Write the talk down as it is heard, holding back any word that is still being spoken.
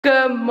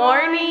Good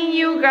morning,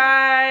 you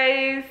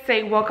guys.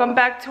 Say welcome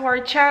back to our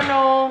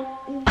channel.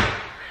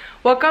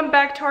 Welcome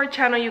back to our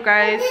channel, you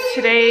guys.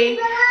 Today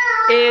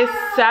is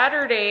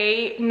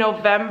Saturday,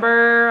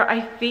 November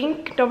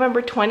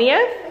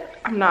 20th.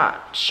 I'm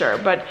not sure,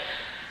 but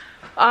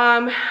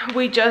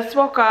we just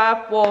woke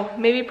up. Well,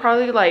 maybe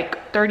probably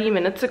like 30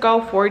 minutes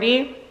ago,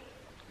 40.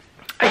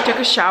 I took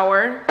a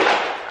shower.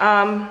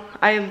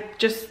 I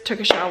just took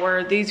a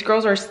shower. These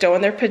girls are still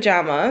in their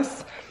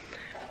pajamas.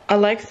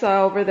 Alexa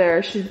over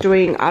there, she's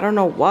doing I don't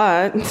know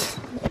what,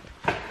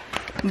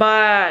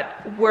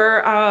 but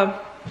we're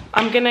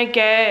I'm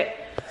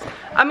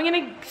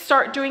gonna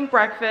start doing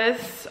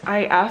breakfast.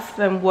 I asked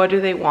them what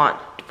do they want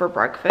for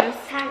breakfast.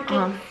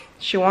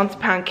 She wants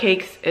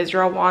pancakes.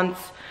 Israel wants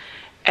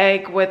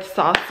egg with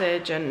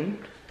sausage and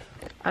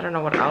I don't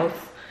know what else.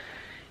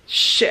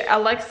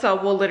 Alexa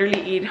will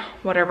literally eat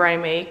whatever I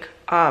make.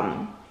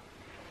 I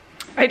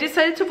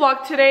decided to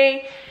vlog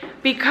today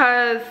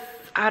because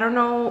I don't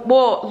know,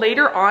 well,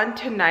 later on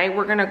tonight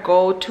we're gonna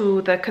go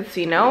to the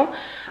casino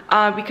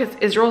because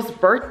Israel's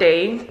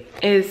birthday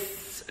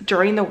is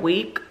during the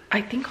week.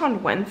 I think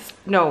on Wednesday.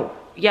 No,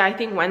 yeah, I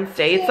think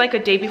Wednesday. It's like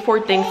a day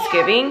before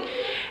Thanksgiving,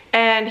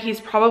 and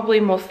he's probably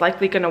most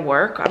likely gonna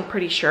work, I'm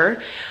pretty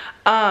sure.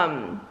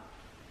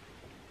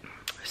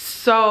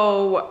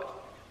 So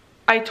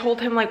I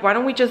told him, like, why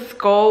don't we just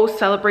go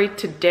celebrate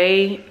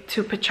today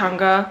to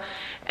Pachanga,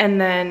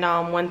 and then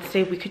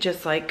Wednesday we could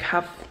just like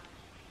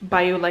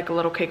buy you like a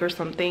little cake or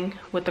something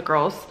with the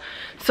girls.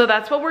 So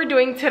that's what we're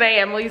doing today.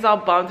 Emily's all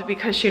bummed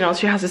because she knows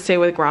she has to stay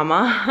with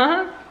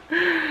grandma.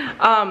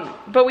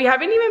 But we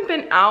haven't even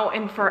been out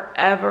in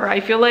forever. I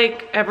feel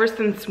like ever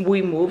since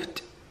we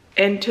moved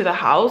into the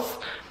house,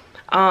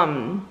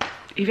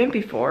 even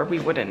before, we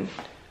wouldn't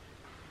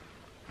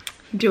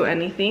do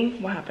anything.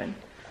 What happened?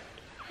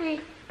 I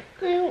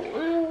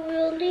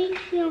really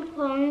feel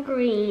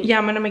hungry. Yeah,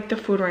 I'm gonna make the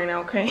food right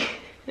now, okay?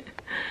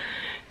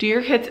 Do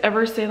your kids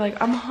ever say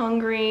like, I'm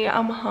hungry,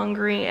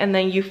 and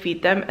then you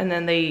feed them and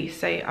then they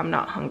say, I'm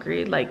not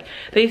hungry? Like,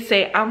 they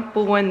say, I'm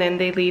full, and then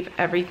they leave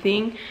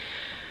everything.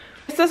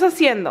 ¿Qué estás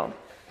haciendo?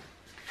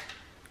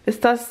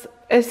 ¿Estás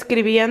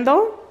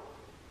escribiendo?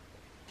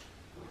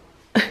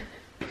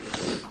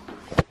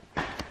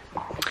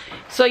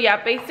 So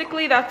yeah,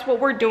 basically that's what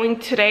we're doing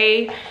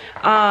today.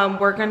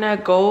 We're gonna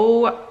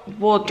go,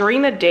 well,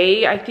 during the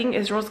day, I think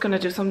Israel's gonna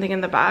do something in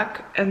the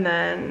back, and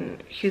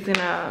then he's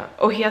gonna,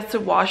 oh, he has to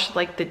wash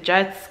like the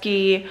jet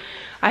ski.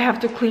 I have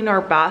to clean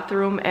our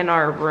bathroom and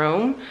our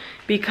room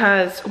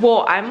because,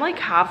 well, I'm like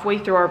halfway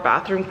through our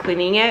bathroom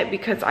cleaning it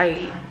because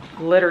I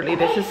literally,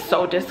 this is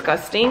so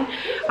disgusting.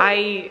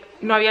 I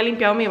no había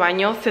limpiado mi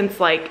baño since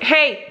like,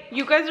 hey,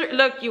 you guys are,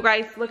 look, you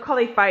guys, look how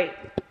they fight.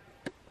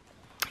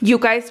 You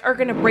guys are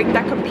gonna break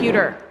that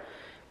computer.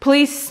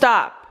 Please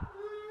stop.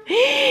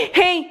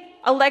 Hey,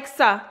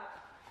 Alexa.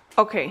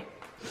 Okay.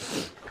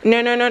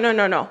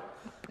 No.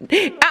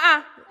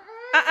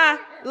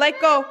 Let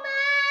go.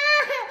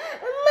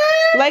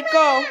 Let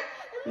go.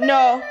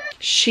 No.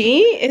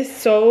 She is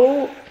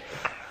so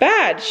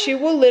bad. She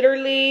will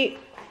literally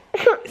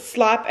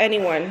slap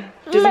anyone.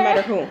 Doesn't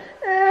matter who.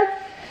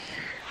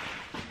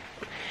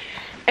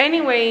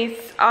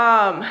 Anyways,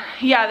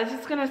 yeah, this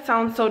is gonna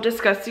sound so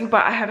disgusting,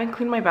 but I haven't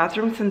cleaned my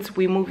bathroom since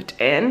we moved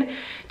in,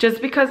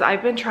 just because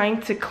I've been trying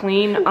to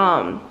clean.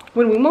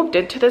 When we moved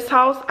into this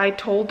house, I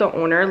told the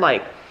owner,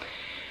 like,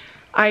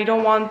 I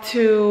don't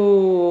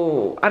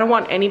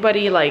want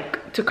anybody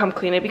like to come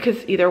clean it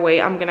because either way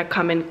I'm gonna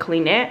come and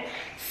clean it.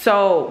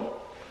 So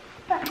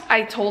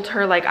I told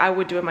her like I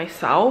would do it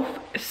myself.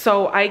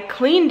 So I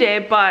cleaned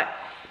it, but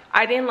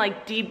I didn't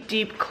like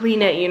deep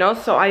clean it, you know.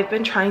 So I've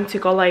been trying to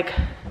go like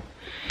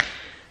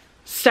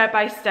step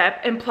by step,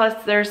 and plus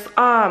there's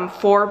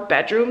 4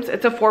 bedrooms.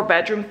 It's a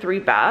 4-bedroom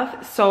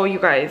 3-bath. So you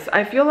guys,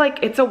 I feel like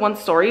it's a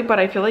 1-story, but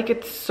I feel like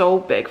it's so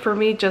big for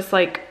me just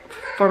like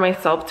for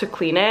myself to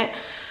clean it.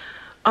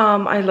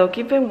 I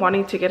low-key been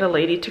wanting to get a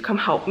lady to come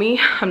help me.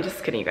 I'm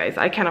just kidding, you guys,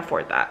 I can't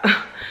afford that.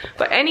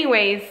 But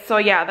anyways, so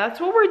yeah, that's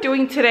what we're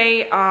doing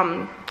today.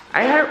 I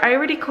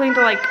already cleaned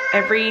like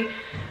every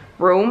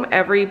room,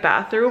 every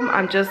bathroom.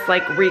 I'm just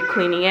like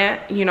re-cleaning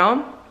it, you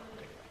know.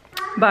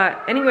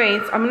 But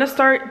anyways, I'm gonna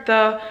start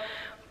the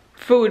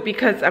food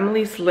because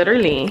Emily's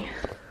literally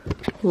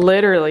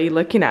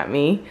looking at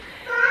me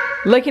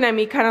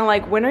kind of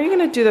like, when are you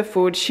gonna do the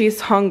food?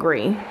 She's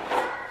hungry.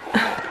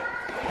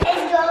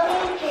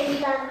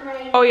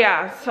 Oh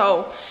yeah,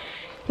 so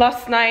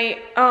last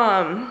night,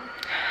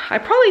 I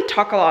probably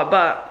talk a lot,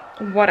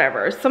 but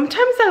whatever.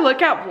 Sometimes I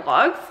look at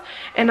vlogs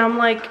and I'm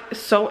like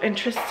so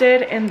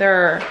interested in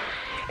their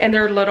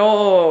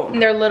little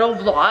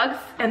vlogs,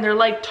 and they're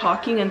like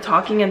talking and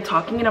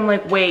I'm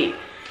like, wait,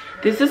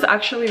 this is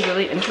actually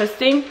really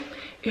interesting.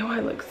 Ew, I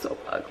look so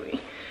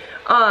ugly.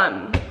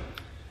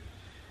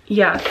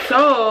 Yeah,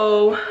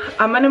 so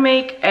I'm gonna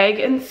make egg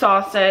and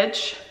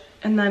sausage,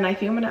 and then I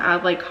think I'm gonna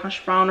add like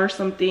hash brown or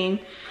something.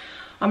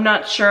 I'm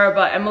not sure,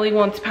 but Emily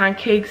wants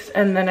pancakes,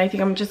 and then I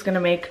think I'm just gonna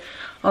make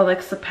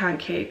Alexa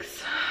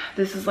pancakes.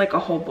 This is like a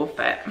whole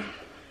buffet.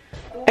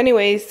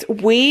 Anyways,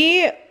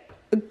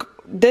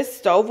 this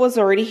stove was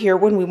already here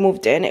when we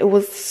moved in. It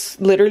was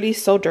literally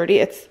so dirty.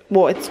 It's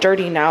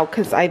dirty now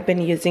because I've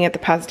been using it the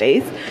past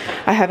days.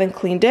 I haven't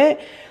cleaned it,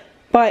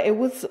 but it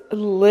was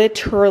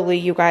literally,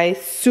 you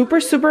guys,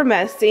 super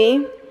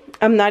messy.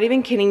 I'm not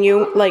even kidding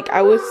you. Like,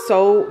 I was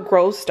so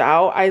grossed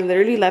out. I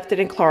literally left it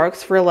in Clorox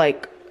for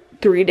like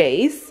 3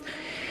 days.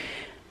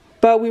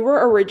 But we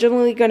were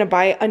originally gonna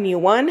buy a new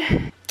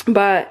one,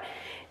 but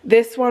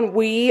this one,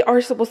 we are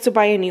supposed to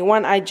buy a new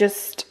one. I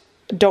just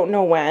don't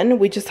know when.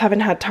 We just haven't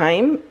had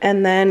time.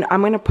 And then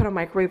I'm gonna put a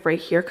microwave right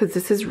here because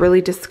this is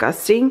really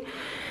disgusting.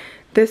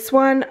 This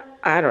one,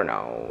 I don't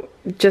know,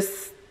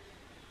 just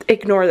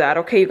ignore that,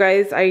 okay, you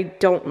guys? I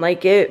don't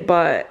like it,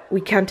 but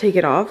we can't take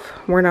it off.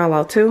 We're not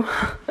allowed to.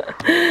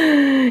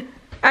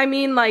 I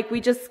mean, like, we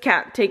just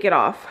can't take it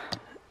off.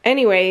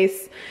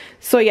 Anyways,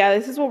 so yeah,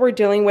 this is what we're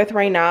dealing with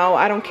right now.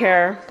 I don't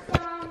care.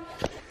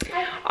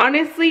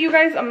 Honestly, you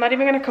guys, I'm not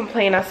even gonna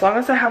complain as long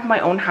as I have my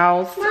own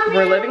house. Mommy,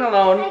 we're living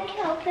alone. I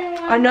can open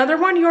one. Another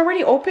one? You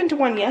already opened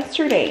one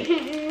yesterday.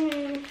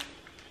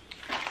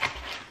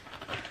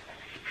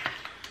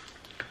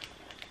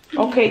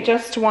 Okay,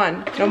 just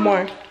one, no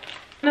more. I'm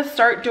gonna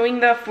start doing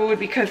the food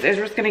because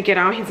Israel's gonna get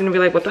out. He's gonna be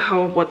like, what the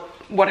hell,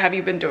 what have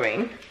you been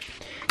doing?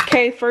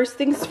 Okay, first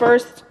things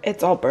first,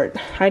 it's all burnt.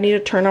 I need to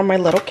turn on my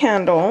little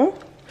candle.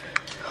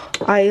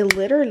 I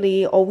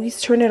literally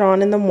always turn it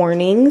on in the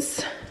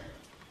mornings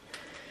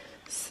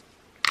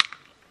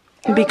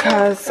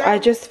because I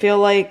just feel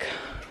like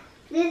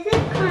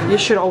you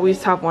should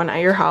always have one at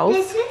your house.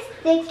 This is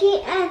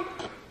sticky and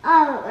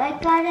I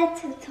got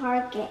it to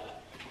Target.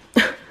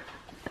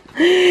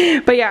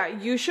 But yeah,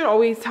 you should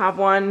always have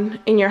one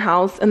in your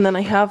house. And then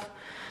I have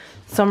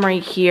some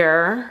right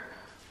here.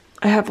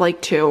 I have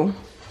like 2.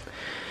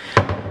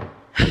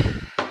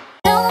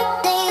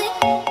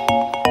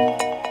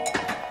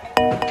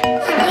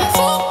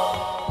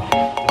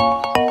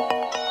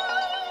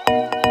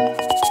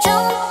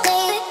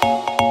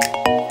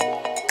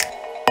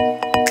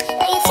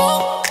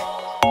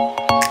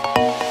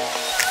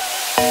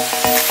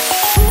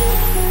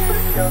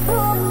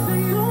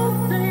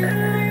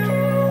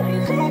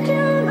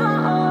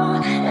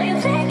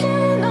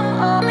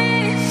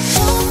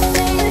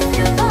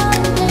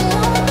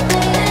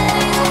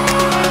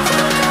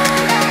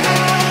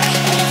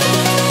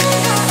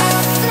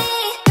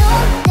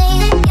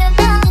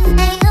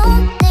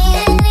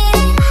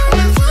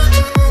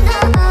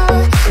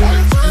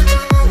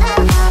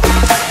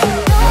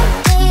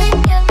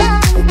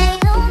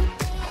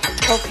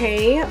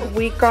 Okay,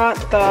 we got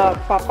the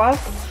papas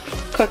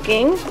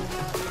cooking,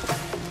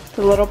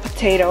 the little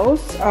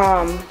potatoes.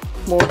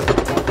 We'll put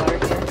that butter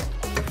here.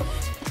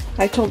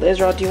 I told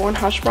Israel, do you want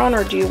hash brown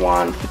or do you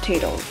want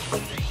potatoes?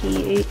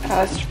 He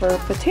asked for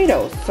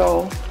potatoes,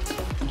 so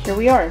here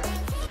we are.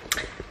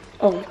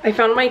 Oh, I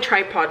found my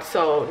tripod,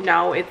 so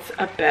now it's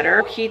a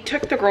better. He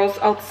took the girls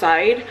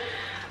outside,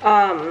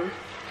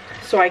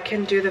 so I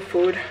can do the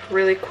food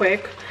really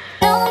quick.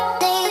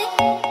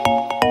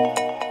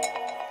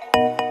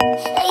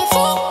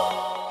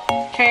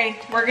 Okay,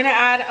 we're gonna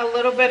add a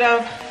little bit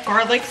of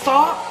garlic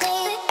salt.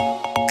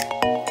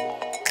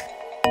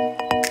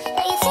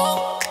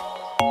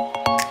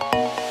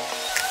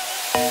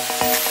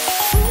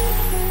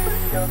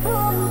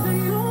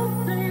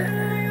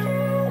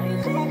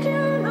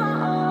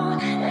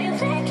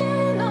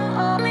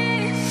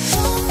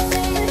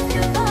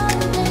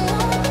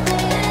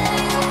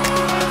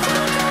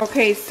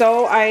 Okay,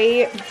 so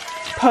I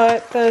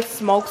put the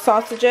smoked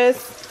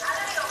sausages.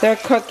 They're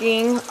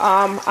cooking.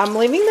 I'm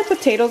leaving the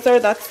potatoes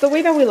there. That's the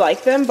way that we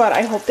like them, but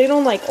I hope they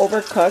don't like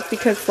overcook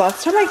because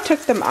last time I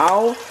took them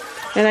out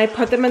and I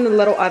put them in the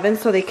little oven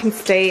so they can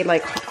stay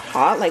like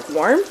hot, like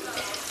warm.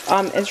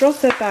 Israel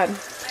said that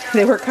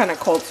they were kind of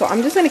cold, so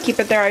I'm just gonna keep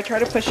it there. I try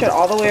to push it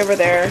all the way over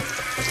there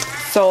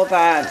so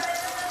that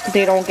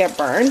they don't get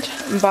burned,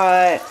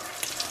 but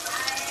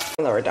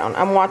lower down.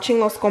 I'm watching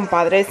Los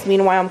Compadres.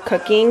 Meanwhile, I'm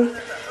cooking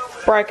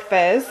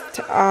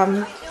breakfast.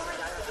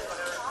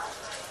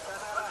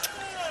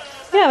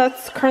 Yeah,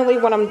 that's currently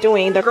what I'm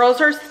doing. The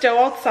girls are still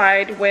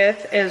outside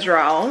with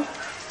Israel,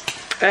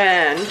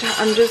 and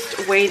I'm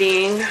just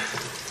waiting.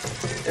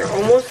 They're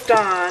almost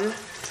done.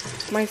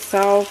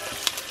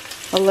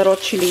 Myself a little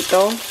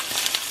chilito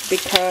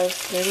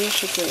because maybe I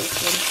should do this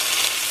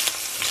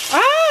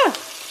one. Ah!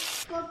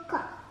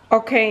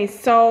 Okay,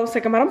 so se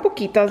quemaron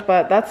poquitas,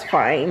 but that's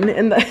fine.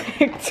 And the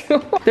egg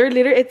too.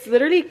 It's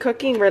literally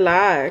cooking.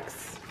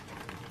 Relax.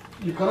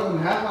 You cut them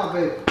in half now,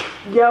 babe.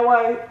 Yeah,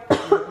 why?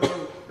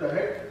 The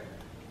heck?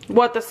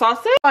 What, the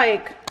sausage?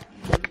 Like,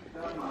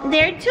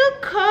 they're too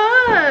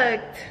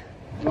cooked.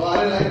 No,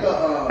 I didn't like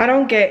the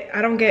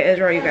I don't get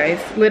Israel, you guys.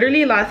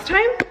 Literally last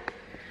time,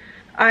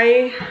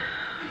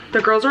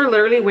 the girls are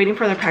literally waiting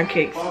for their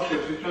pancakes. oh,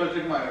 shit, she's trying to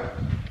take my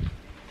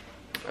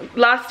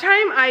Last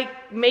time I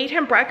made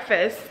him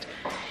breakfast.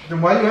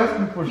 Then why are you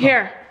asking for something?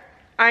 Here,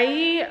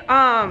 I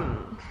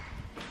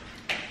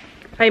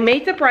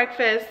made the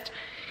breakfast.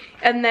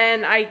 And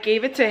then I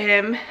gave it to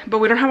him, but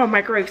we don't have a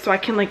microwave so I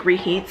can like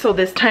reheat. So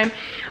this time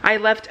I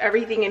left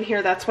everything in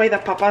here. That's why the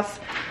papas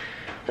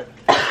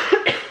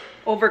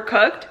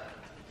overcooked.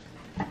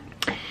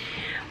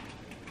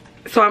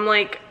 So I'm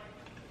like,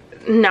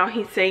 now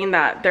he's saying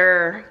that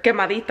they're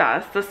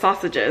quemaditas, the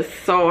sausages.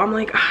 So I'm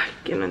like, ah,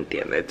 que no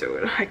entiende,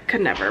 dude. I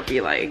could never be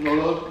like.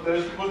 No,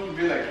 they're supposed to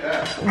be like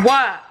that.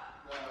 What?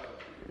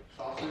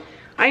 Sausage.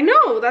 I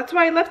know, that's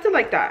why I left it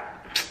like that.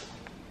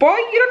 Boy,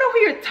 you don't know who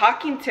you're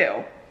talking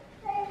to.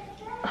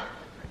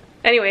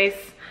 Anyways,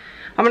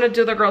 I'm gonna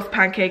do the girls'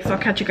 pancakes. I'll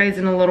catch you guys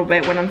in a little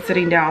bit when I'm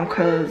sitting down,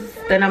 because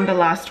then I'm the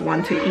last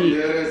one to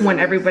eat when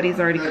everybody's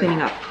already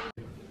cleaning up.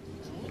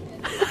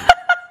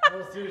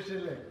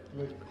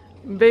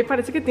 Babe,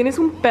 parece que tienes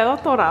un pedo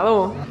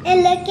atorado.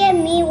 And look at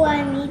me while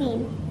I'm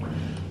eating.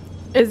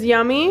 It's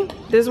yummy.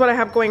 This is what I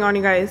have going on,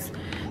 you guys.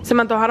 Se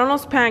me antojaron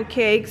los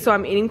pancakes, so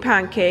I'm eating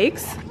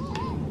pancakes.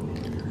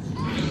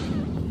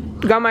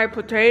 Got my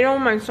potato,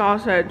 my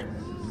sausage.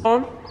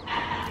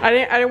 I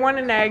didn't want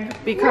an egg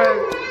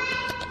because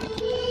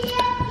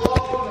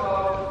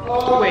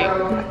wait.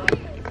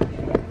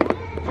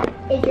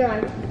 It's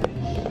yours.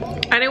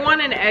 I didn't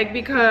want an egg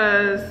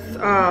because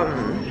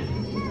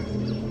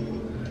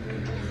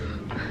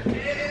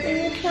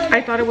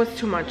I thought it was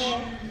too much.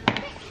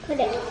 Put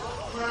it.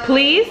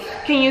 Please?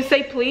 Can you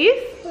say please?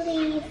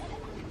 Please.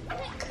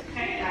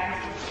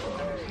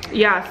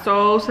 Yeah,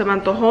 so se me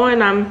antojó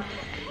and I'm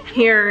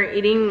here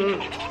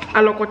eating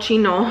a lo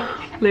cochino,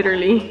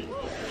 literally.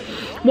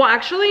 Well,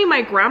 actually,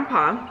 my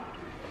grandpa,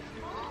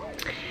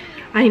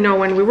 I know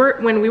when we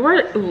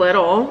were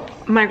little,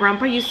 my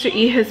grandpa used to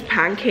eat his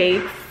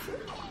pancakes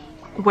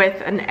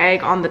with an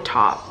egg on the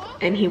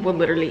top, and he would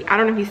literally, I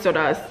don't know if he still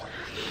does.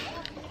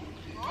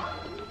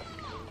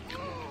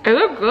 It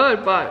looked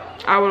good,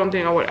 but I don't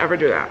think I would ever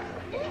do that.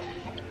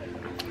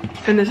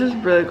 And this is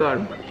really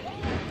good.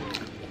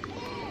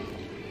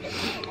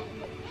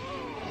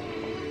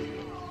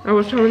 I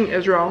was telling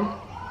Israel,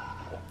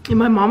 and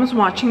my mom is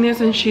watching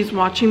this and she's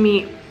watching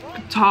me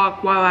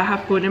talk while I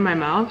have food in my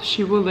mouth.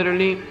 She will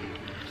literally,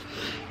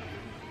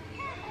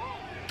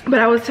 but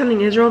I was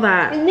telling Israel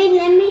that Let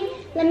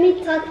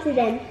me talk to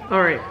them.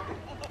 all right,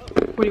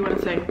 what do you want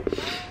to say?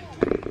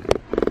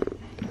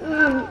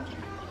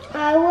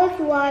 I was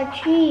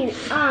watching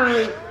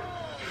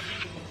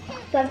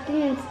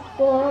something in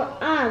school.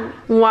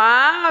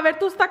 Wow, a ver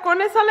tus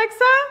tacones,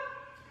 Alexa.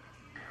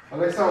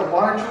 Alexa,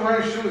 why aren't you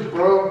wearing shoes,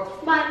 bro?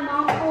 My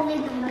mom only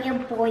gave me a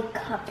boy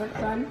copper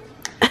gun.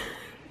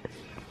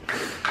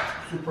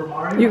 Super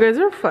Mario. You guys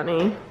are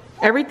funny.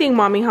 Everything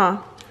mommy, huh?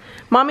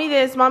 Mommy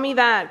this, mommy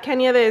that,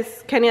 Kenya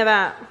this, Kenya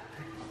that.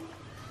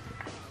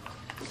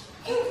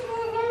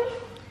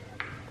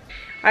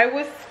 I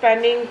was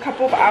spending a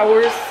couple of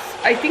hours,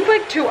 I think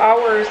like 2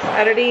 hours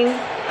editing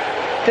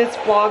this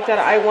vlog that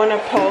I want to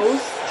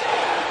post.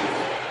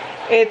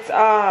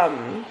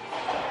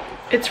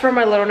 It's for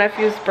my little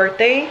nephew's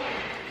birthday,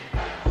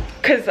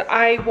 because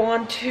I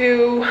want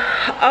to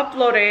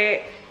upload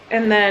it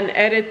and then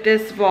edit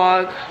this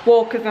vlog.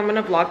 Well, because I'm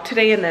gonna vlog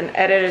today and then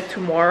edit it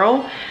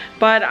tomorrow,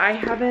 but I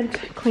haven't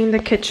cleaned the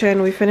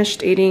kitchen. We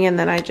finished eating and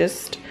then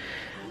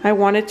I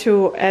wanted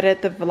to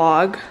edit the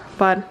vlog,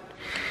 but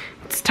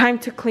it's time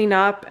to clean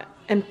up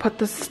and put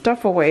the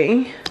stuff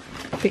away,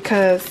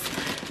 because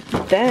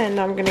then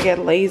I'm gonna get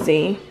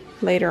lazy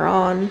later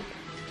on.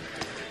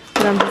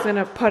 But I'm just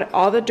gonna put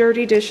all the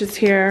dirty dishes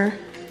here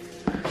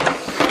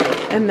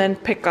and then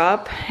pick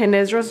up, and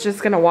Israel's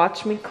just gonna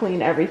watch me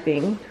clean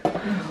everything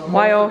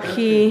while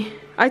he,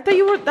 I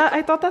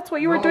thought that's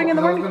what you were doing in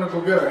the morning. I was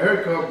gonna go get a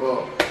haircut,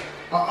 but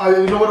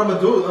you know what I'm gonna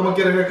do? I'm gonna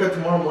get a haircut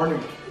tomorrow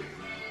morning.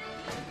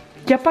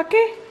 ¿Ya pa'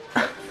 qué?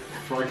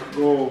 So I could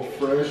go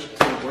fresh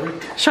to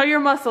work. Show your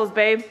muscles,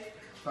 babe.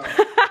 Hey, you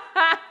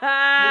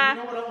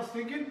know what I was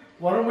thinking?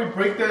 Why don't we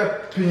break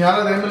the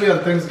piñata de Emily on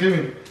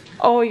Thanksgiving?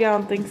 Oh yeah,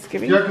 on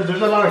Thanksgiving. Yeah, because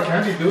there's a lot of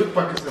candy, dude,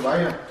 pa' que se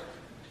vaya.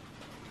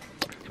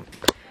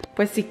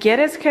 Pues si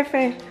quieres,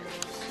 jefe.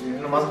 Sí,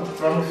 nomás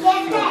compramos.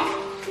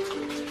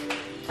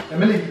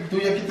 Emily, tú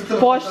ya quítate las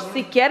Pues pantalones.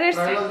 si quieres.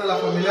 Tráelas de la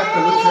familia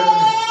Peluche,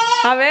 Emily.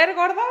 A ver,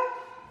 gorda.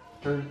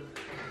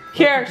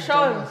 Here,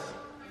 show him.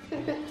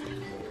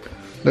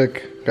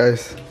 Look,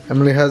 guys,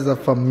 Emily has the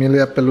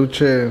familia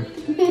Peluche.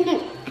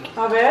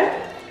 A ver.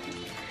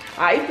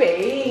 Ay,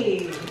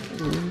 babe.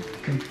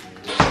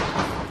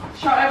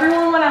 Show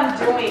everyone what I'm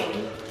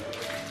doing.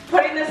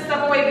 Putting this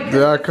stuff away because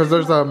Yeah, because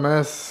there's a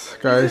mess, this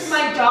guys. is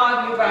my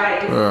dog, you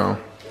guys. Yeah.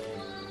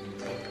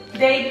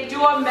 They do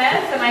a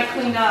mess and I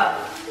clean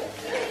up.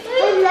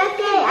 Hey, look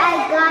at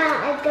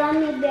I got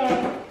me there.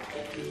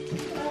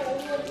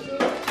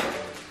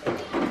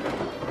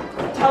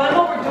 Tell them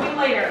what we're doing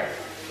later.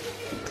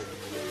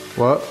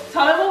 What?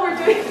 Tell them what we're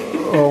doing.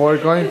 Oh, we're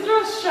going? He's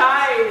real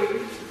shy.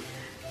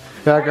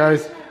 Yeah,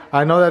 guys,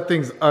 I know that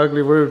thing's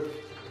ugly. We're Or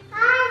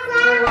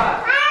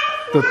what?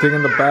 the thing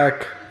in the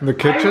back, in the I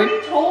kitchen.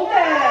 already told them.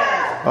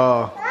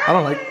 Oh, I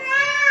don't like.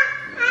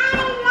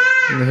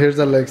 And here's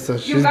Alexa.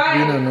 She's You guys,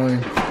 being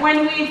annoying.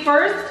 When we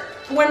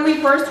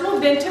first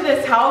moved into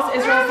this house,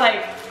 Israel's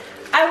like,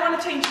 I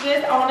want to change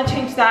this, I want to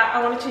change that,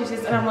 I want to change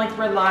this, and I'm like,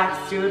 relax,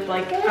 dude.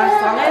 Like,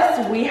 as long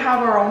as we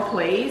have our own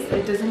place,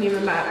 it doesn't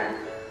even matter,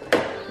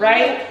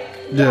 right?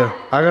 Yeah,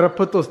 I gotta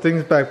put those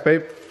things back,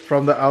 babe,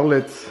 from the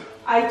outlets.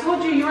 I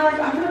told you, you were like,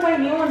 I'm gonna buy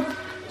new ones.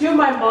 Dude,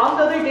 my mom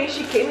the other day,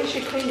 she came and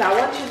she cleaned that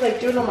one. She's like,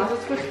 dude, no más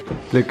es good.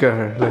 Look at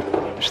her, look.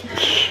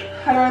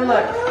 How do I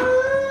look?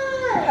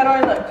 How do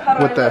I look? How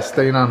do With I that look?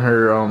 stain on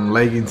her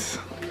leggings.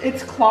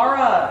 It's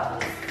Clara.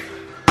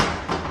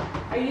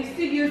 I used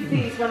to use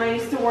these when I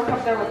used to work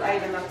up there with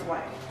Ivan, that's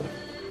why.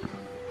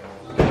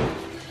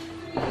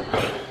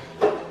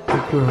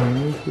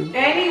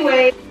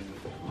 Anyway,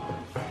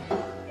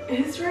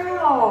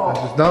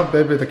 Israel. No,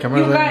 baby, the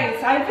camera's You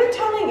guys, I've been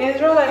telling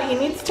Israel that he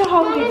needs to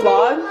help me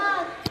vlog.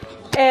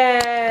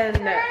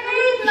 And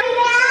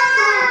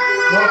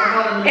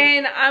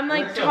I'm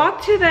like,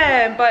 talk to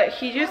them, but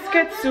he just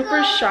gets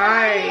super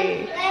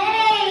shy.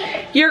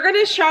 You're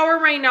gonna shower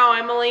right now,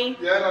 Emily.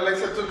 Yeah, and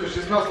Alexa too, because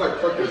she smells like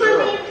fucking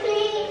syrup.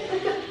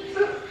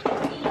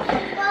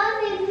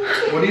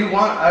 What do you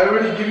want? I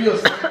already give you a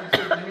snack.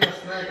 You said give me a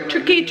snack.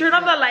 Chucky, turn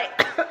off the light.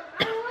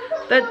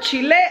 The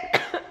chile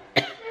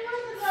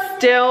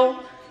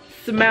still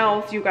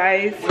smells, you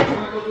guys. What do you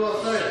want to go do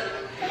outside?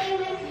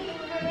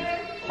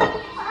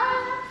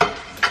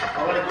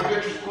 I'm gonna go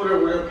get your scooter.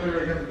 We're gonna play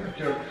right here in the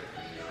backyard.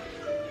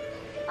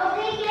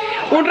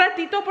 Un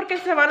ratito porque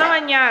se van a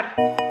bañar.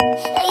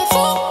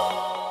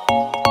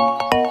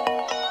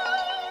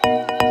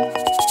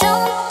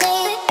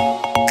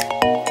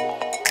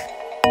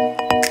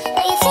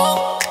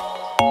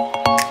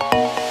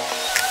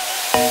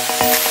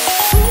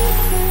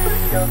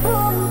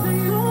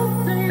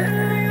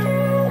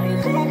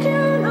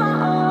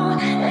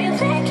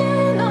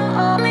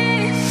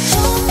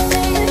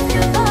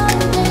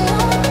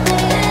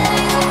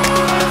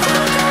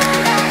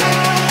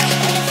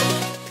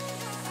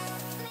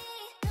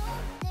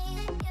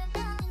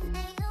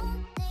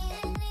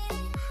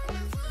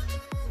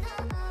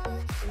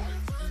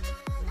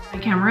 My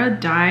camera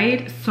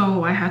died,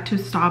 so I had to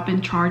stop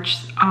and charge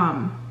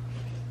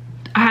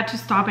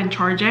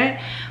it,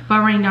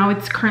 but right now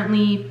it's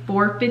currently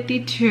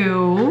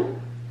 4:52.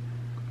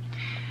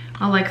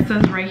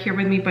 Alexa's right here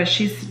with me, but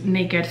she's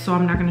naked, so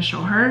I'm not gonna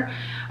show her.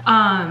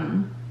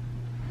 I'm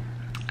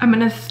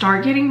gonna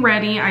start getting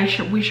ready.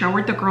 We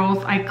showered the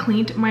girls, I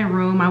cleaned my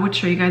room. I would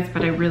show you guys,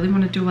 but I really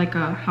want to do like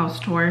a house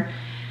tour.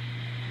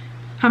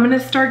 I'm gonna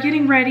start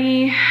getting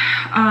ready.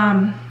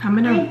 I'm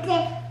gonna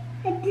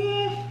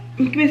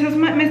me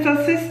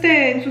estás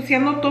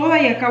ensuciando toda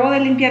y acabo de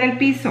limpiar el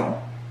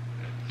piso.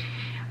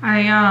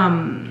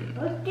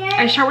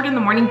 I showered in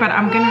the morning, but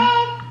I'm gonna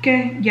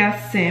ya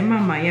sé,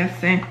 mama, ya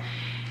sé.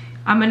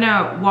 I'm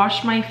gonna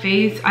wash my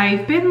face.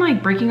 I've been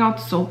like breaking out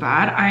so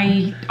bad.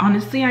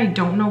 Honestly, I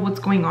don't know what's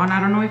going on.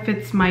 I don't know if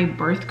it's my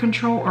birth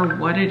control or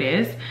what it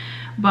is,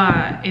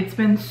 but it's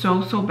been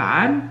so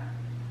bad.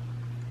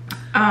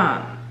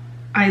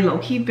 I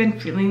low-key been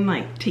feeling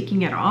like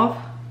taking it off,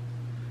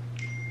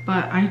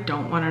 but I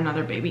don't want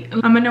another baby.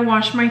 I'm gonna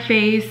wash my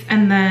face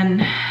and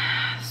then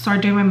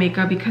start doing my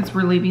makeup because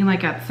we're leaving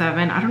like at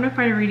 7. I don't know if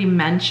I already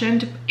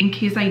mentioned. In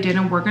case I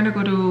didn't, we're gonna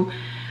go to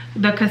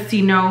the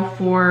casino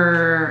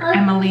for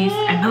Emily's,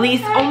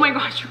 oh my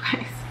gosh, you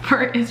guys,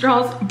 for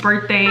Israel's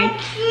birthday.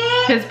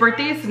 His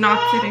birthday is not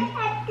today.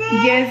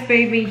 Yes,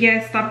 baby,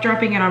 yes, stop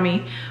dropping it on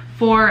me.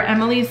 For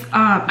Emily's,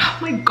 oh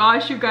my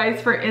gosh, you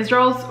guys, for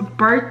Israel's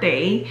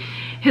birthday.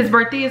 His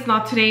birthday is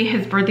not today,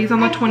 his birthday's on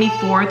the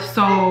 24th,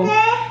 so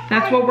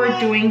that's what we're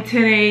doing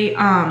today.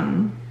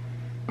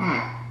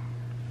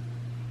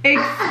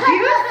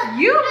 Excuse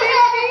you,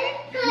 baby.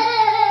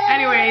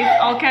 Anyways,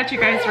 I'll catch you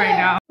guys right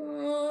now.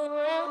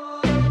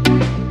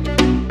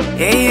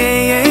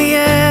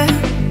 Yeah.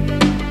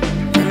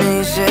 And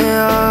they say,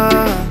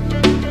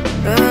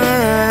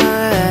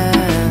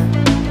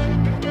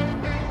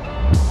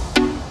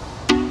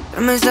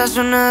 promesas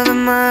son nada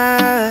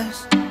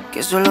más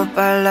que solo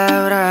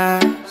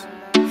palabras,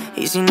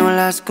 y si no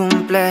las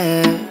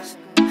cumples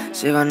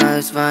se van a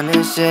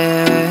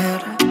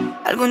desvanecer.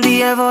 Algún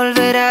día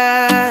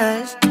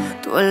volverás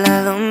tú al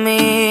lado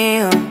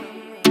mío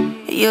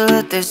y yo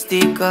de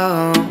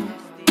testigo.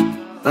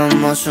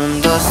 Vamos 1,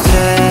 2,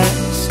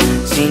 3,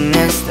 sin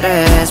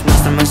estrés.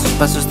 Muéstrame sus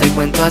pasos, te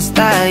cuento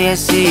hasta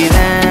 10 y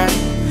ven.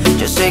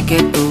 Yo sé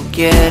que tú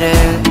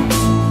quieres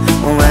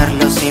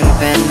moverlo sin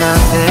pena,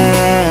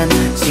 ven.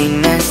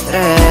 Sin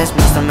estrés,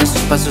 muéstrame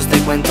sus pasos, te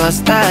cuento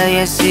hasta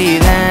 10 y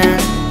ven.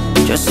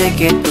 Yo sé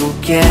que tú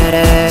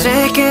quieres.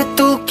 Sé que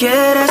tú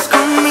quieres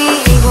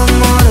conmigo,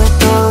 amor, de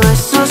todos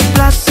esos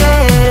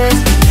placeres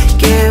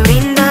que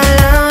brinda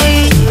la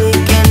vida y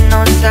que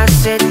nos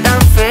hace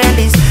tan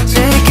feliz.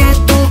 Sé que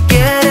tú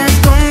quieres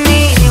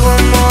conmigo,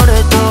 amor,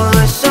 de todos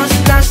esos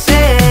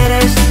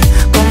placeres,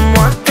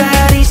 como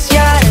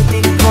acariciarte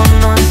y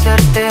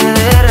conocerte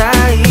de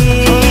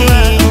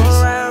raíz.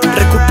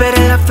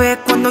 Recuperé la fe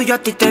cuando yo a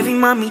ti te vi,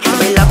 mami.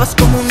 Bailabas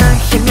como un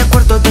ángel, me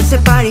acuerdo de ese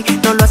party.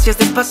 No lo hacías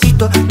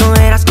despacito, no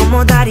eras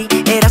como Daddy,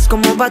 eras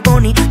como Bad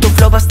Bunny, tu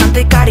flow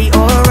bastante cari,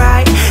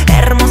 alright.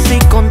 Hermoso y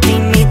con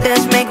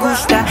timides me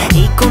gusta,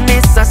 y con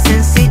ese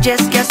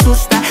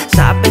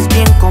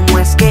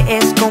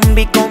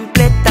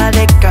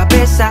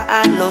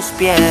los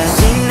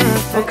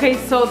pies. Okay,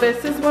 so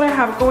this is what I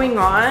have going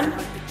on.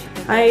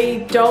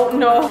 I don't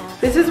know.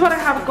 This is what I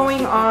have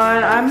going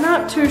on. I'm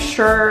not too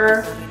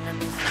sure.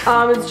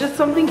 It's just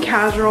something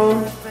casual.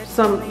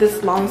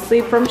 This long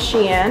sleeve from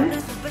Shein.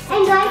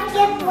 And guys,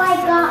 guess what? I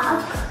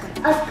got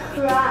a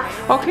cross.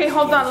 Okay,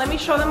 hold on. Let me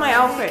show them my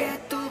outfit.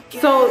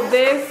 So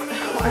this,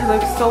 I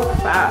look so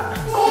fat.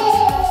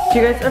 Do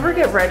you guys ever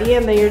get ready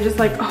and then you're just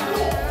like,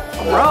 oh,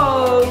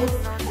 gross.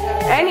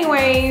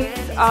 Anyways,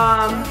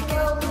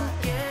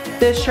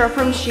 this shirt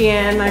from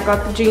Shein. I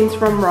got the jeans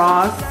from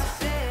Ross.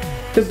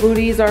 The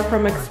booties are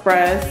from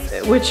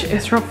Express, which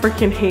Israel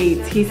freaking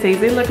hates. He says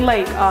they look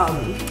like,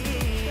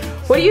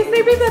 what do you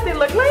say, babe, that they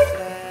look like?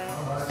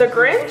 The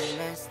Grinch?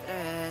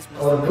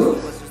 Oh, the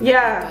boots?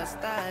 Yeah.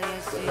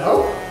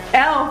 Elf?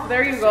 Elf,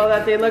 there you go,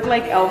 that they look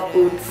like elf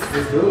boots.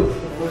 The boots.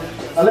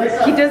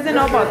 Alexa, He doesn't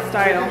know about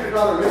style. $50. I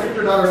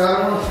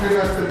don't want to scream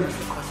after me.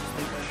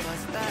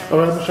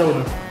 Alright, I'm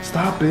showing him.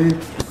 Stop,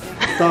 babe.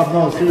 Stop,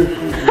 no,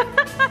 seriously.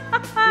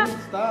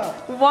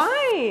 Stop.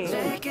 Why?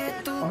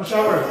 I'm a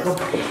shower. Go.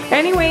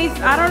 Anyways,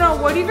 I don't know.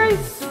 What do you guys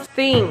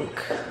think?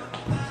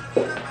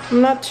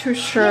 I'm not too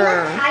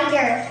sure.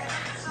 Tighter.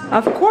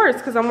 Of course,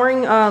 because I'm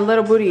wearing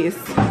little booties.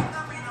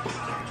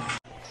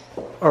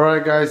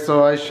 Alright, guys,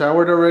 so I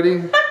showered already.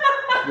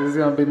 This is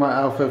gonna be my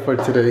outfit for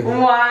today.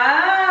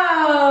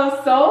 Wow,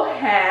 so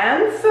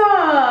handsome.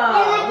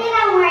 I think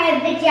I'm wearing a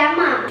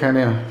pajama.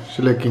 Kenya,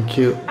 she looking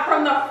cute.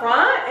 From the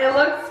front, it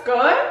looks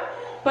good.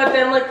 But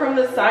then like from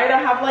the side, I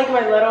have like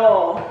my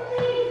little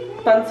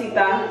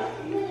pancita.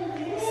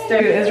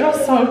 Dude,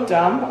 Israel's so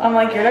dumb. I'm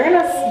like, you're not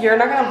gonna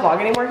vlog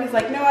anymore. He's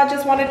like, no, I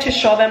just wanted to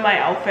show them my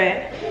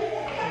outfit.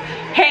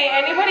 Hey,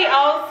 anybody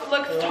else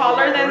looks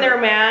taller than their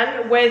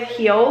man with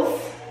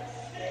heels?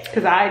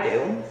 Cause I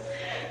do.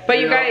 But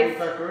you guys,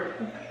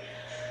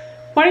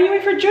 why don't you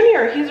wait for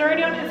Junior? He's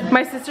already on his.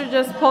 My sister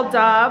just pulled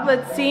up.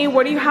 Let's see,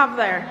 what do you have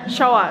there?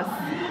 Show us.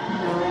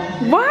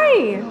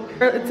 Why?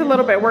 It's a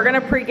little bit. We're gonna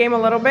pregame a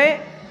little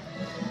bit.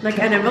 Like,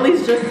 and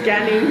Emily's just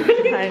scanning.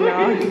 I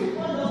know.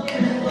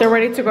 They're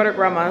ready to go to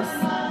grandma's.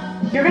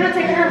 You're gonna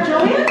take care of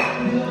Julian?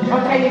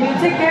 Okay, if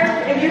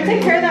you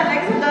take care of that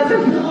next one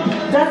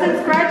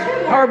doesn't scratch him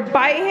or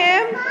bite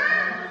him,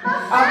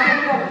 I'll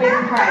give you a big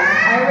prize. I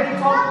already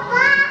told.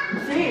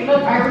 See,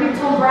 look, I already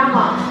told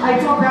grandma. I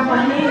told grandma,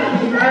 hey,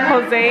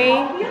 Jose,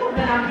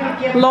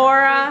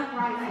 Laura,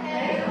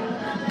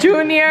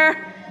 Junior.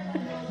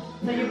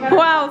 Who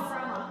else?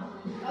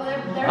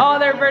 Oh,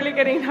 they're barely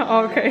getting.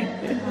 Oh, okay.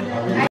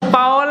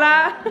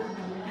 Paola,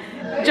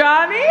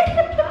 Johnny.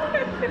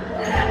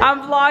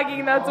 I'm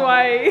vlogging, that's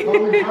why.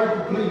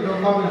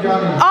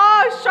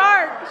 Oh,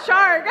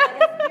 shark.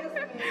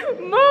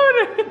 Moon.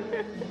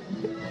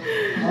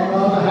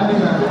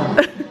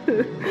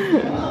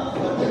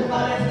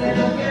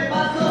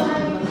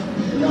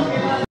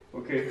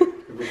 Okay,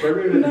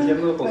 recuerden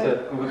diciendo José.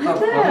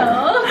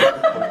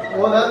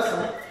 Oh,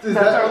 that's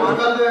our one.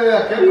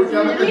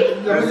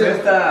 Es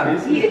esta.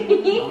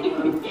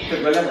 ¿Te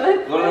acuerdas?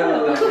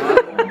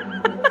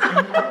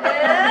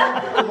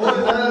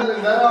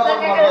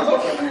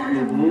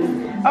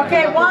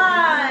 Okay,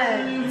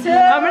 1, 2.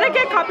 I'm gonna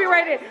get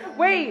copyrighted.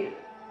 Wait.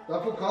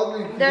 Who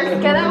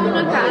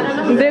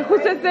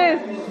says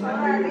this?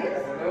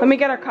 Let me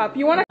get a cup.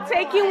 You want to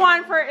taking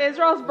one for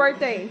Israel's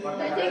birthday?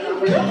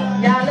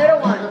 Yeah, little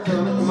one.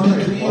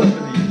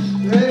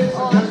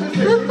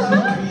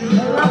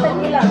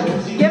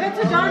 Give it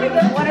to Johnny.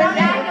 What is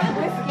that?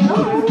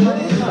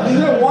 You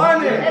didn't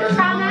want it. It's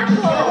crown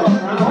apple.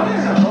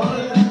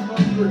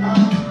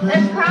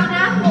 It's crown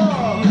apple.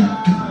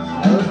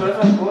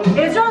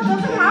 Israel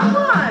doesn't have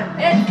one.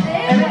 It's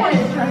this.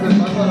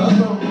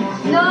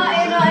 No,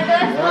 it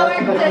does cover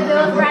because it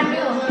was brand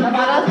new. The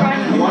bottle's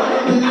brand new.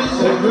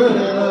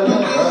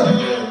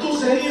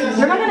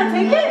 You're not gonna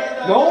take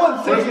it? No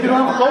one says you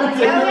don't have a coat.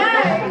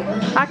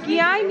 Aquí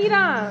hay,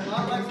 mira.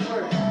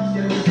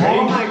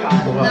 Oh my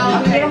god.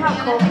 No, we don't have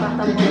Coke.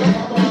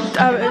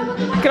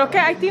 Creo que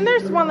I think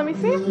there's one. Let me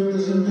see. I think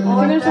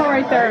there's one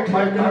right there.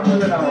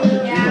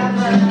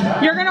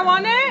 Yeah, You're gonna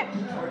want it?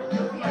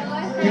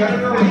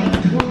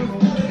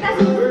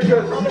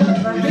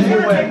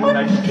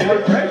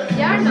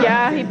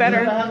 Yeah, he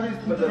better.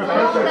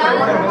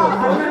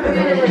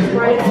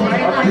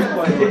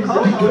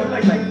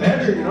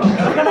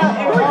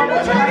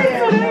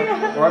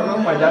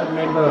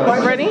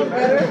 Ready?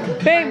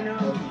 Babe.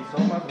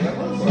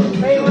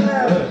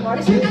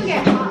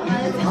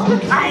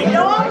 I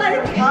know I'm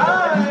like,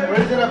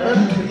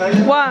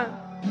 What?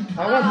 I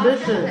want this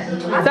shit.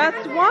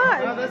 That's what?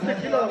 That's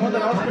tequila, the one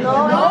that I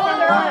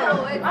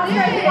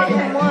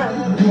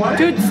was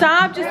Dude,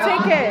 stop. Just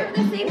take it.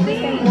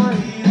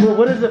 Well,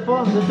 what is it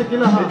for? This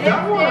tequila, huh?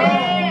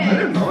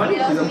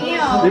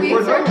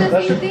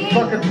 That shit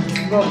fucking,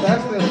 bro,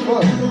 nasty as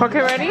fuck.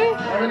 Okay, ready? I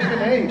haven't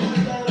even ate.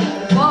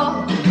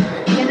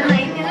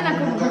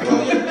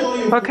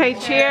 Okay,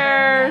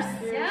 cheers.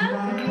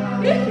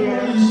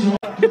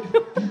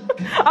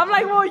 I'm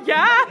like, well,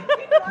 yeah.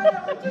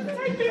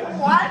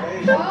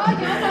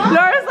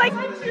 Laura's like,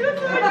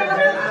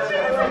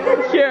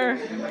 here.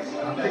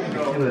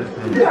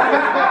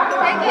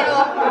 it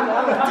off.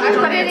 I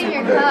put it in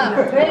your cup.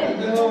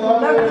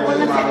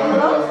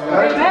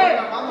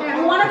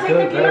 You want to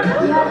take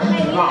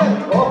tequila?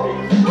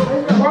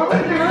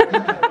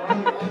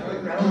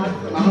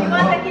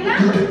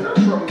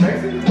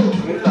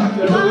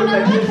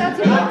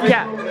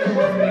 Yeah.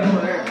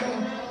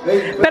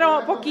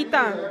 Pero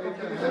poquita.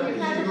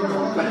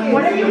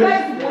 What are you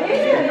guys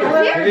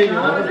doing?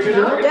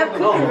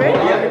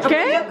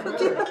 Okay.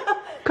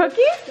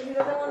 Cookies?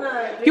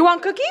 You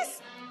want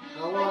cookies?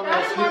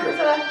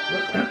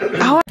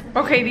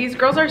 Okay, these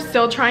girls are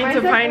still trying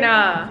to find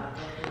an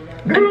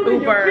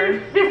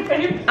Uber.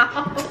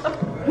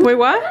 Wait,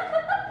 what?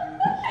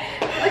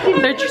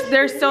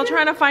 They're still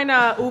trying to find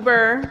a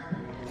Uber.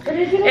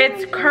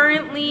 It's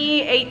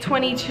currently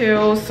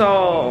 8:22,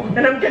 so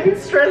and I'm getting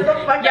stressed the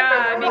fuck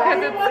out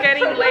because it's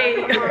getting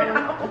late.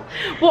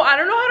 Well, I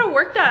don't know how to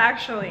work that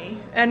actually.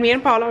 And me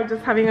and Paula are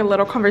just having a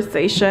little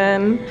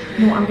conversation.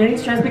 No, I'm getting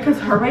stressed because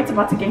her ride's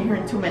about to get here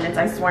in 2 minutes,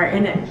 I swear.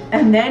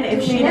 And then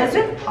if she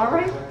doesn't,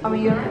 Alright. Are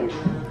we alright?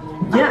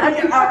 yeah, I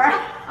mean,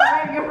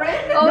 alright, you're right.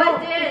 Oh, No.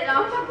 I did.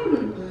 I'm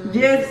fucking.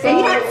 Yes,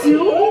 82.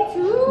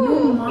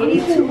 No, Mom,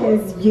 82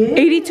 is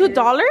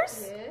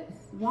 $82?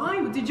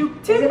 Why did you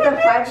take the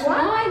 5-1?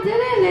 No, I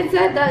didn't. It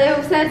said that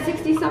it said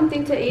 60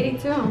 something to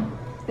 82.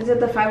 Is it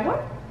the 5-1?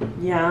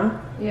 Yeah,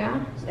 Yeah.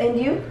 And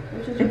you?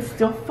 it's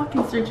still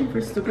fucking searching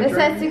for stupid. It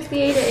said driving.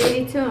 68 to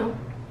 82.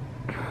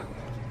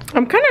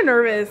 I'm kind of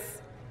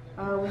nervous.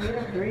 We need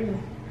a hurry.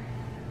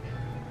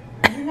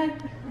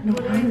 No,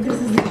 this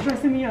is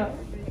stressing me out.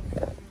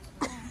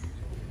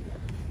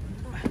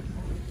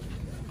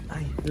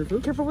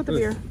 Careful with the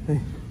beer.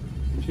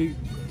 Cheap,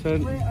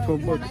 10,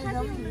 12 bucks.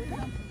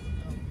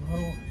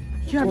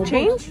 You have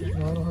change? No,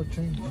 I don't have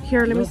change.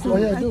 Here, let me see. Oh,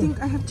 yeah, I I do. think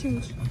I have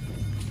change.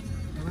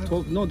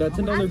 12, no, that's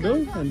 $10 bill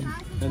and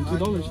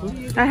 $2.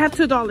 Huh? I have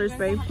 $2,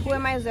 babe. Who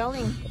am I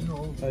selling?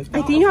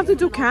 I think you have to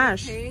do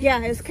cash. Yeah,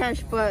 it's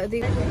cash, but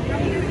the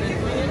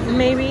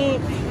Maybe.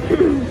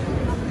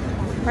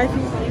 I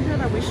think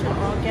that we should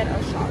all get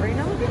a shot right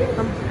now.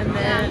 And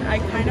then I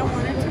kind of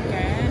wanted to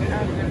get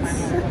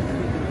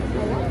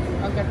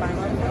a goodbye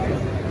one.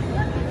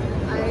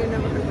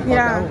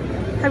 Yeah.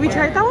 Have you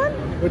tried that one?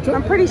 Which one?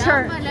 I'm pretty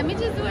sure. But let me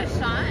just do a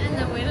shot and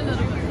then wait a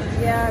little bit.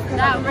 yeah.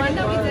 That one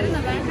that we did in the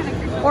back kind of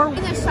creepy. Or And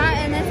a shot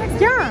and then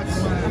text yeah.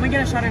 I'm gonna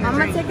get a shot in a I'm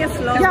gonna drink. take it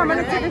slow. Yeah, I'm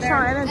gonna take a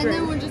shot and a and then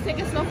drink. we'll just take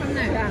it slow from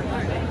there.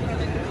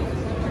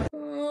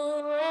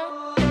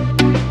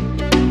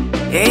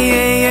 Yeah,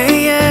 yeah, yeah,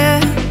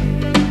 yeah.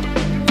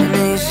 And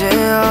they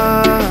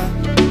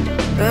say,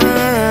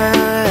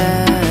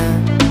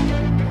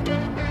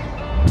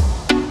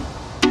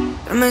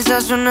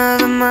 Promesas son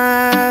nada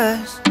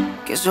más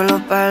que solo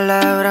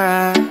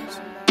palabras.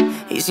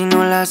 Y si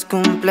no las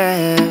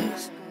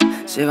cumples,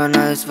 se van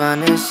a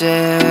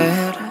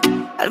desvanecer.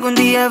 Algún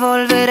día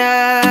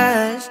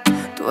volverás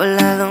tú al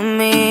lado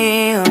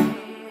mío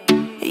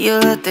y yo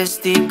de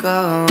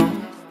testigo.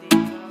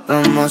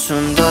 Vamos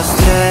 1, 2,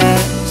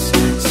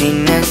 3,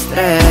 sin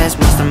estrés.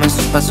 Muéstrame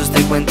sus pasos,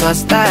 te cuento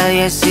hasta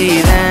 10 y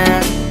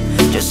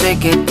ven. Yo sé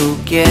que tú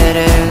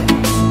quieres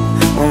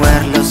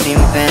moverlo sin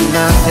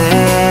pena,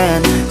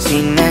 ven.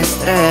 Sin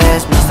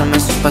estrés, muéstrame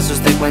sus pasos,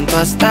 te cuento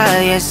hasta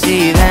 10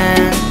 y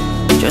ven.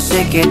 Yo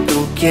sé que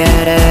tú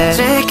quieres.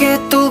 Sé que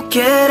tú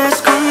quieres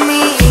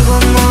conmigo,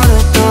 amor,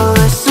 de todos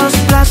esos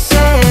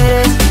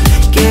placeres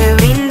que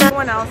brinda.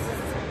 Everyone else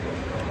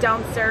is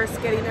downstairs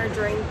getting their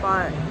drink,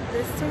 but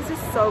this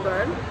tastes so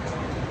good.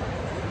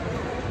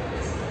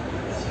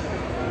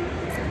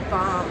 It's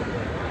bomb.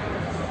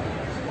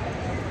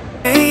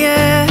 Yeah,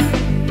 yeah.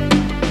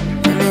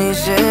 And they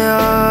say,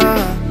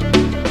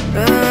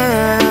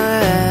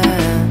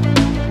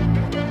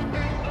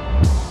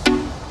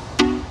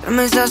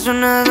 promesas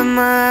son nada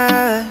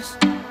más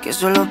que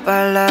solo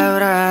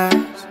palabras.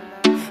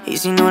 Y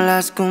si no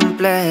las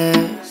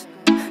cumples,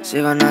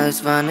 se van a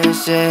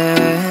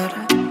desvanecer.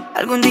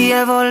 Algún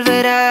día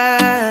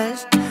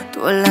volverás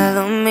tú al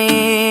lado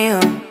mío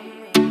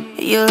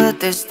y yo de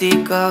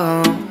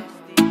testigo.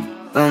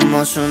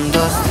 Vamos 1, 2,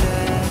 3.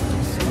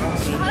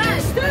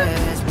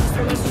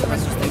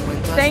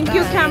 Thank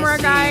you, camera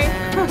guy.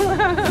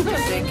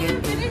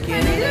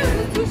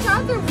 Two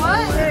shots or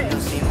what?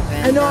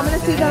 I know, I'm gonna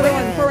see the other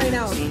one for right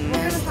now.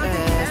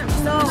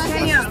 No,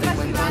 Kenya.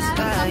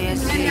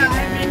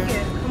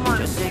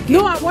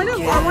 No, I wanna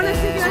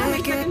see if you guys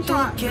make a second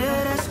shot.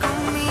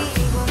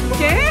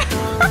 ¿Qué?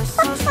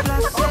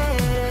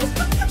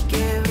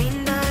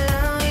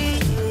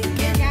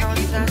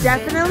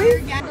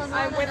 Definitely.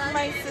 I'm with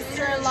my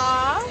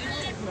sister-in-law.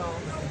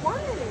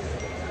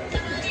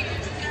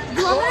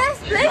 You want me to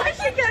explain?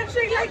 She can't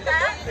shake like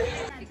that.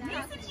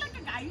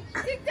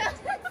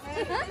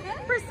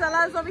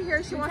 Priscilla's over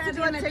here. She wants to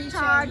do a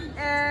TikTok.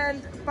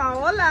 And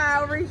Paola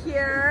over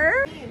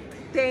here.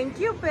 Thank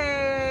you,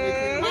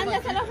 babe.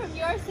 Mándaselo from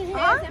yours to his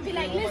and be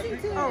like,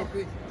 listen to Oh.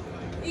 it.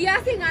 Y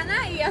ya sin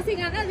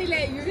ganas,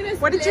 dile, you're gonna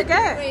What did you split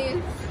get? the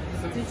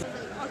race.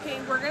 Okay,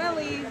 we're gonna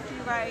leave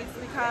you guys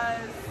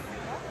because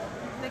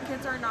the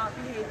kids are not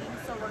behaving,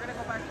 so we're gonna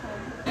go back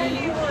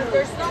home.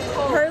 There's no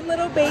cold. Her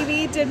little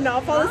baby did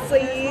not fall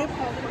asleep.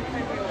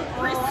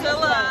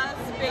 Priscilla's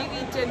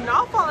baby did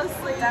not fall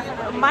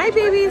asleep. My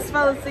babies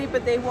fell asleep,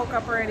 but they woke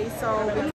up already, so